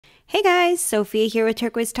Hey guys, Sophia here with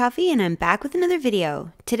Turquoise Toffee, and I'm back with another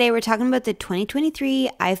video. Today we're talking about the 2023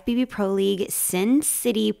 IFBB Pro League Sin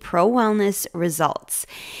City Pro Wellness results.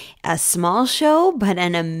 A small show, but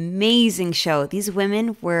an amazing show. These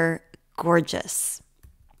women were gorgeous.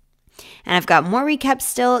 And I've got more recaps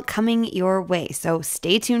still coming your way, so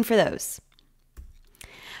stay tuned for those.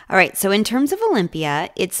 All right, so in terms of Olympia,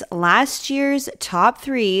 it's last year's top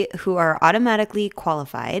 3 who are automatically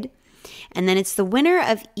qualified. And then it's the winner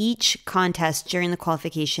of each contest during the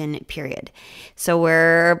qualification period. So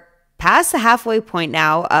we're past the halfway point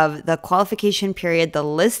now of the qualification period. The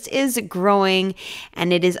list is growing,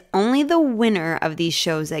 and it is only the winner of these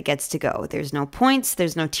shows that gets to go. There's no points.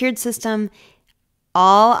 There's no tiered system.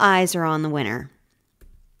 All eyes are on the winner.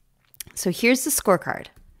 So here's the scorecard.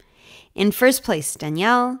 In first place,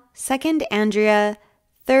 Danielle. Second, Andrea.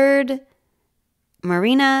 Third,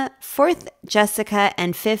 Marina, 4th, Jessica,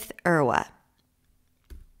 and 5th, Erwa.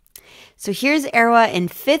 So here's Erwa in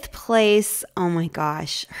 5th place. Oh my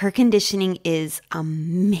gosh, her conditioning is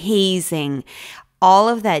amazing. All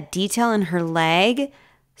of that detail in her leg,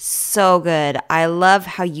 so good. I love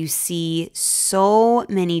how you see so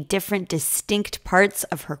many different distinct parts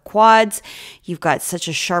of her quads. You've got such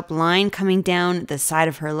a sharp line coming down the side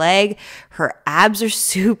of her leg. Her abs are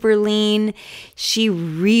super lean. She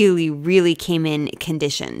really came in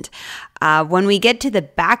conditioned. When we get to the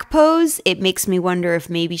back pose, it makes me wonder if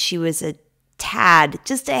maybe she was a tad,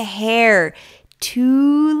 just a hair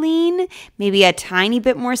too lean. Maybe a tiny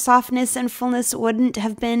bit more softness and fullness wouldn't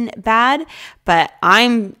have been bad, but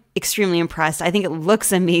I'm extremely impressed. I think it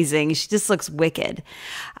looks amazing. She just looks wicked.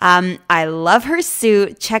 I love her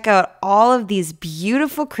suit. Check out all of these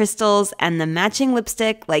beautiful crystals and the matching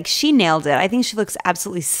lipstick. Like, she nailed it. I think she looks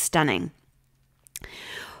absolutely stunning.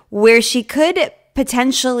 Where she could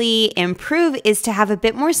potentially improve is to have a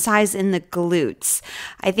bit more size in the glutes.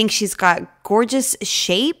 I think she's got gorgeous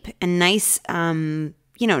shape and nice,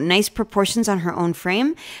 nice proportions on her own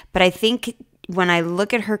frame. But I think when I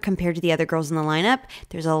look at her compared to the other girls in the lineup,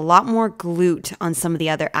 there's a lot more glute on some of the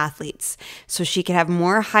other athletes. So she could have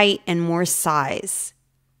more height and more size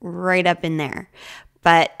right up in there.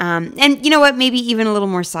 But, and you know what, maybe even a little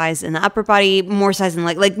more size in the upper body, more size in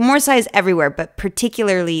like more size everywhere, but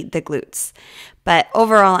particularly the glutes. But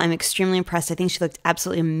overall, I'm extremely impressed. I think she looked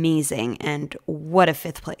absolutely amazing, and what a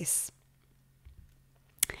 5th place.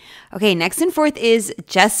 Okay, next and 4th is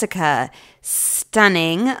Jessica.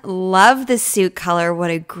 Stunning. Love the suit color. What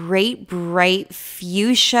a great, bright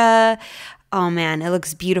fuchsia. Oh man, it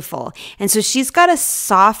looks beautiful. And so she's got a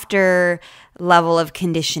softer level of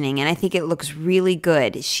conditioning, and I think it looks really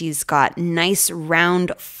good. She's got nice,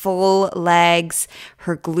 round, full legs.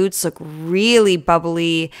 Her glutes look really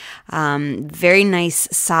bubbly, very nice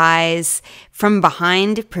size. From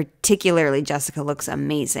behind, particularly, Jessica looks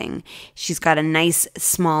amazing. She's got a nice,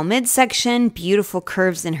 small midsection, beautiful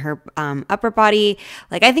curves in her upper body.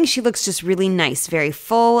 Like, I think she looks just really nice, very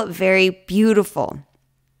full, very beautiful.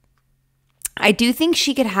 I do think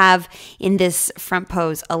she could have in this front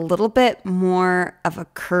pose a little bit more of a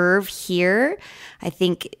curve here. I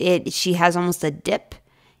think she has almost a dip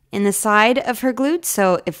in the side of her glutes.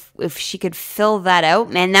 So if she could fill that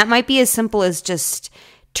out, and that might be as simple as just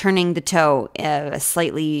turning the toe a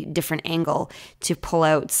slightly different angle to pull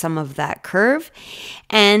out some of that curve.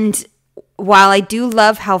 And while I do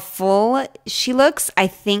love how full she looks, I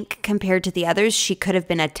think compared to the others, she could have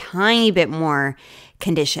been a tiny bit more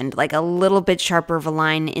conditioned, like a little bit sharper of a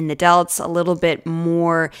line in the delts, a little bit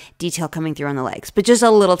more detail coming through on the legs, but just a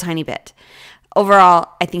little tiny bit. Overall,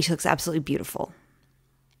 I think she looks absolutely beautiful.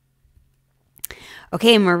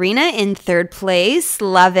 Okay, Marina in 3rd place.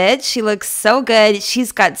 Love it. She looks so good.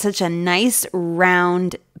 She's got such a nice,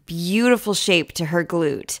 round, beautiful shape to her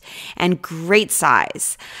glute and great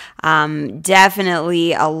size.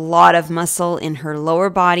 Definitely a lot of muscle in her lower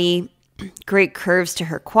body, great curves to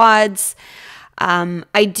her quads.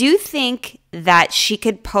 I do think that she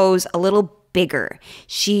could pose a little bigger.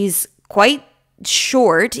 She's quite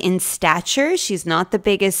short in stature. She's not the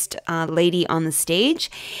biggest lady on the stage.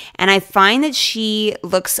 And I find that she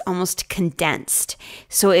looks almost condensed.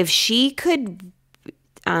 So if she could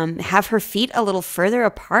have her feet a little further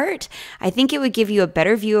apart, I think it would give you a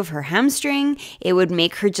better view of her hamstring. It would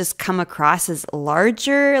make her just come across as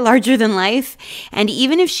larger than life. And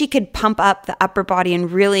even if she could pump up the upper body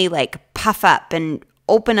and really like puff up and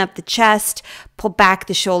open up the chest, pull back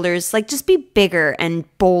the shoulders, like just be bigger and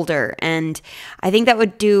bolder. And I think that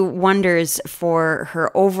would do wonders for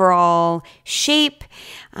her overall shape,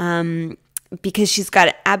 because she's got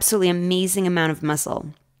an absolutely amazing amount of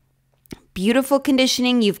muscle. beautiful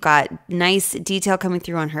conditioning. You've got nice detail coming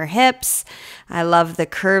through on her hips. I love the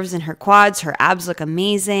curves in her quads. Her abs look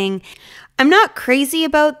amazing. I'm not crazy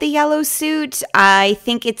about the yellow suit. I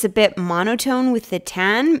think it's a bit monotone with the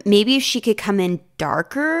tan. Maybe if she could come in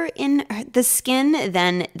darker in the skin,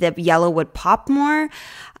 then the yellow would pop more.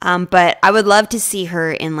 But I would love to see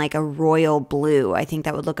her in like a royal blue. I think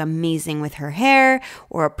that would look amazing with her hair,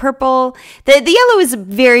 or a purple. The yellow is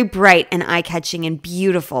very bright and eye-catching and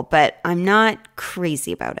beautiful, but I'm not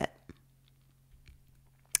crazy about it.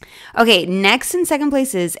 Okay, next in second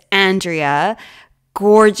place is Andrea.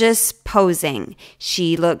 Gorgeous posing.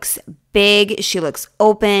 She looks big. She looks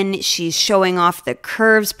open. She's showing off the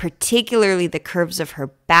curves, particularly the curves of her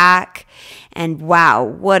back. And wow,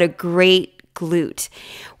 what a great glute.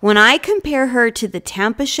 When I compare her to the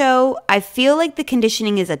Tampa show, I feel like the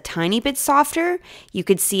conditioning is a tiny bit softer. You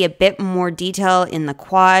could see a bit more detail in the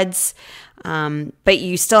quads. But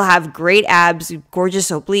you still have great abs, gorgeous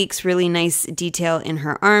obliques, really nice detail in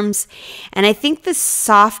her arms. And I think the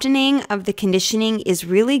softening of the conditioning is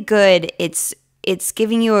really good. It's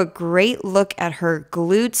giving you a great look at her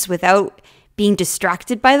glutes without being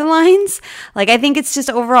distracted by the lines. Like, I think it's just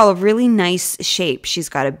overall a really nice shape. She's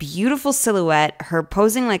got a beautiful silhouette. Her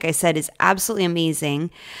posing, like I said, is absolutely amazing.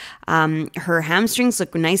 Her hamstrings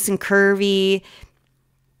look nice and curvy.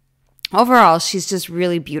 Overall, she's just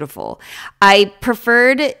really beautiful. I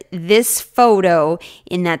preferred this photo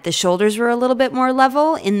in that the shoulders were a little bit more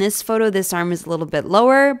level. In this photo, this arm is a little bit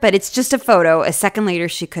lower, but it's just a photo. A second later,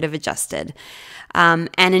 she could have adjusted. And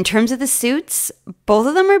in terms of the suits, both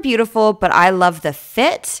of them are beautiful, but I love the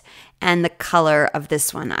fit and the color of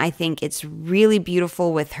this one. I think it's really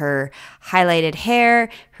beautiful with her highlighted hair,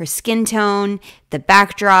 her skin tone, the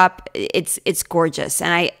backdrop. It's gorgeous.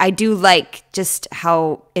 And I do like just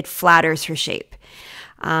how it flatters her shape.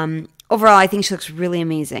 Overall, I think she looks really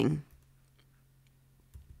amazing.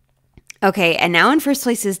 Okay, and now in first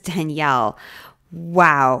place is Danielle.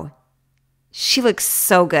 Wow. She looks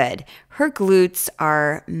so good. Her glutes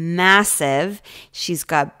are massive. She's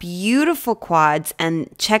got beautiful quads,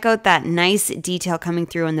 and check out that nice detail coming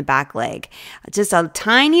through in the back leg. Just a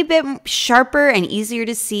tiny bit sharper and easier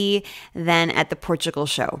to see than at the Portugal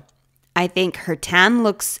show. I think her tan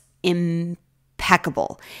looks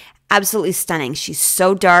impeccable. Absolutely stunning. She's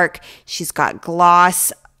so dark. She's got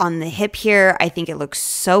gloss on the hip here. I think it looks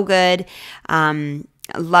so good.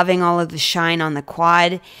 Loving all of the shine on the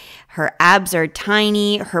quad. Her abs are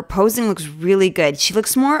tiny. Her posing looks really good. She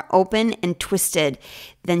looks more open and twisted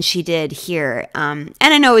than she did here. And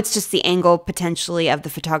I know it's just the angle potentially of the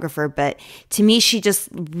photographer, but to me, she just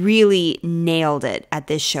really nailed it at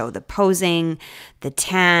this show. The posing, the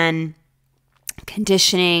tan,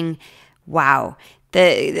 conditioning. Wow.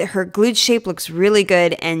 Her glute shape looks really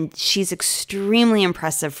good, and she's extremely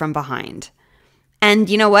impressive from behind.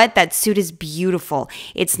 And you know what? That suit is beautiful.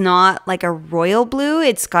 It's not like a royal blue.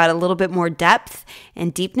 It's got a little bit more depth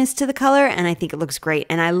and deepness to the color, and I think it looks great.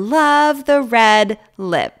 And I love the red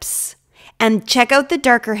lips. And check out the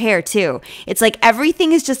darker hair too. It's like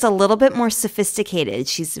everything is just a little bit more sophisticated.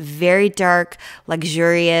 She's very dark,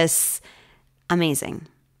 luxurious, amazing.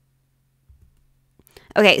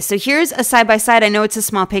 Okay, so here's a side-by-side. I know it's a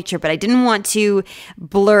small picture, but I didn't want to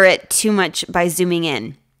blur it too much by zooming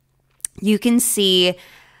in. You can see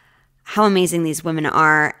how amazing these women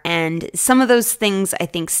are, and some of those things I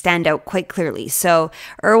think stand out quite clearly. So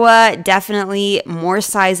Irwa, definitely more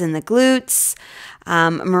size in the glutes.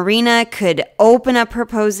 Marina could open up her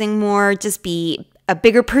posing more, just be a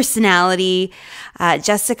bigger personality.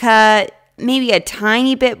 Jessica, maybe a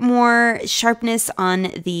tiny bit more sharpness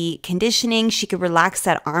on the conditioning. She could relax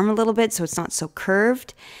that arm a little bit so it's not so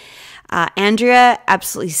curved. Andrea,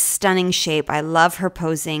 absolutely stunning shape. I love her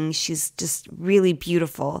posing. She's just really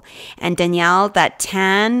beautiful. And Danielle, that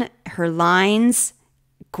tan, her lines,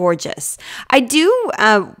 gorgeous. I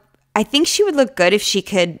think she would look good if she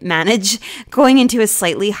could manage going into a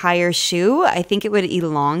slightly higher shoe. I think it would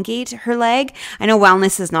elongate her leg. I know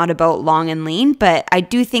wellness is not about long and lean, but I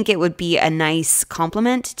do think it would be a nice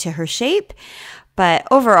complement to her shape. But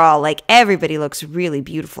overall, like, everybody looks really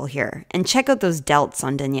beautiful here. And check out those delts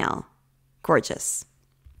on Danielle. Gorgeous.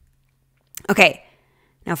 Okay,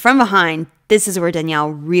 now from behind, this is where Danielle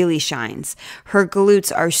really shines. Her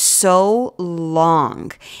glutes are so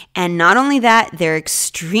long. And not only that, they're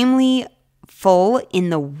extremely full in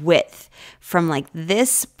the width. From like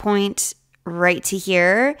this point right to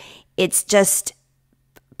here, it's just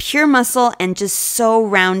pure muscle and just so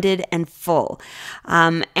rounded and full.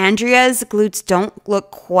 Andrea's glutes don't look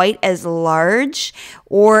quite as large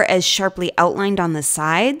or as sharply outlined on the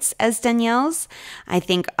sides as Danielle's. I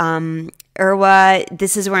think Irwa,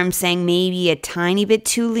 this is where I'm saying maybe a tiny bit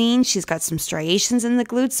too lean. She's got some striations in the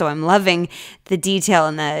glutes, so I'm loving the detail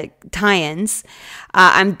in the tie-ins.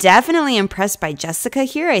 I'm definitely impressed by Jessica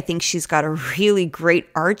here. I think she's got a really great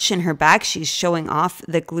arch in her back. She's showing off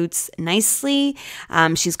the glutes nicely.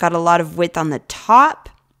 She's got a lot of width on the top.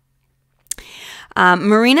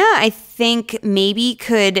 Marina, I think maybe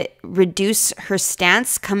could reduce her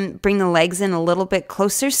stance, bring the legs in a little bit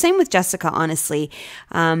closer. Same with Jessica, honestly.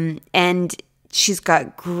 And she's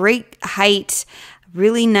got great height,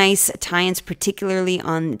 really nice tie-ins, particularly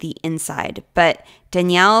on the inside. But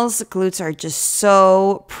Danielle's glutes are just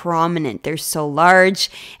so prominent. They're so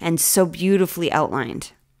large and so beautifully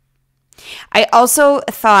outlined. I also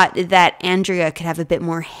thought that Andrea could have a bit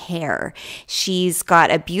more hair. She's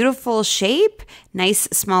got a beautiful shape, nice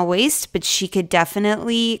small waist, but she could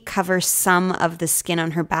definitely cover some of the skin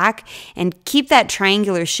on her back and keep that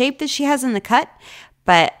triangular shape that she has in the cut.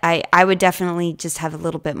 But I would definitely just have a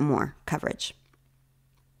little bit more coverage.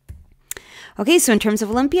 Okay, so in terms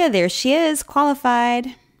of Olympia, there she is,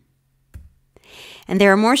 qualified. And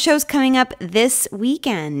there are more shows coming up this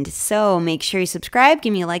weekend. So make sure you subscribe,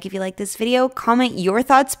 give me a like if you like this video, comment your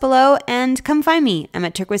thoughts below, and come find me. I'm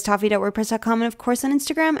at turquoisetoffee.wordpress.com and of course on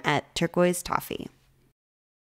Instagram at turquoisetoffee.